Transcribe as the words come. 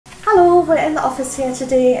in the office here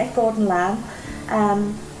today at Gordon Lamb.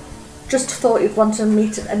 Just thought you'd want to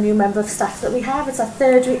meet a new member of staff that we have. It's our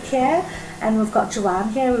third week here, and we've got Joanne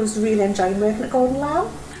here who's really enjoying working at Gordon Lamb.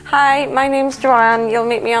 Hi, my name's Joanne. You'll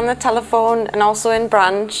meet me on the telephone and also in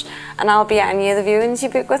branch, and I'll be at any of the viewings you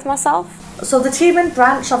book with myself. So the team in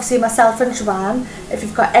branch, obviously myself and Joanne, if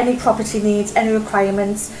you've got any property needs, any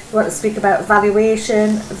requirements, you want to speak about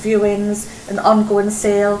valuation, viewings, an ongoing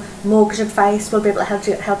sale, mortgage advice, we'll be able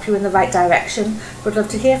to help you in the right direction. We'd love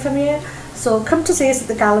to hear from you. So come to see us at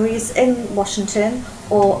the galleries in Washington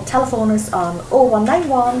or telephone us on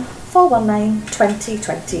 0191 419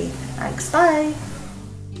 2020. Thanks, bye.